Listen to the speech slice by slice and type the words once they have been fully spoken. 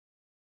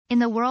In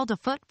the world of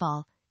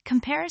football,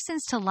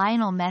 comparisons to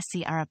Lionel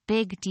Messi are a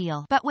big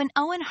deal. But when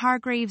Owen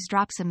Hargreaves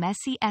drops a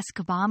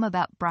Messi-esque bomb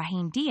about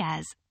Brahim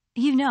Diaz,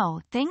 you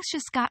know, things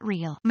just got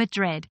real.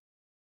 Madrid.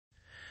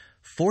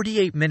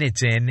 48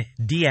 minutes in,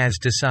 Diaz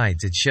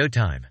decides it's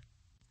showtime.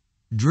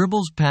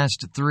 Dribbles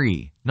past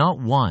 3, not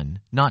 1,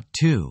 not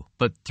 2,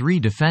 but 3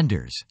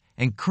 defenders,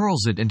 and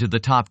curls it into the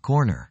top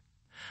corner.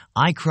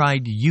 I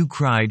cried, you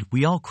cried,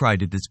 we all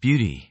cried at this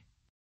beauty.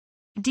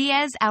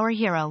 Diaz, our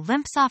hero,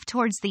 limps off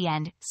towards the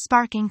end,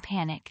 sparking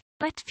panic.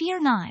 But fear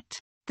not.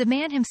 The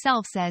man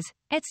himself says,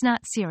 it's not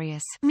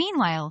serious.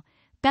 Meanwhile,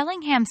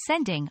 Bellingham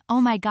sending,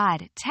 oh my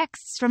god,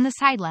 texts from the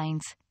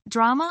sidelines.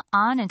 Drama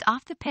on and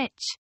off the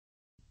pitch.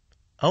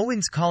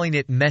 Owen's calling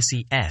it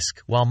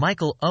Messi-esque, while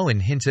Michael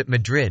Owen hints at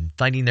Madrid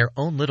finding their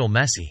own little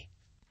Messi.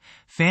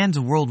 Fans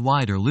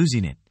worldwide are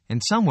losing it,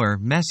 and somewhere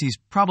Messi's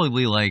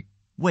probably like,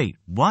 wait,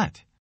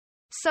 what?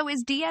 So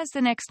is Diaz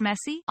the next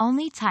Messi?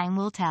 Only time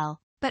will tell.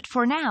 But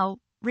for now,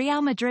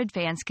 Real Madrid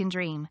fans can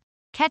dream.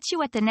 Catch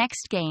you at the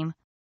next game,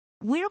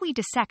 where we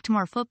dissect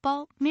more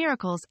football,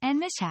 miracles, and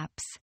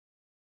mishaps.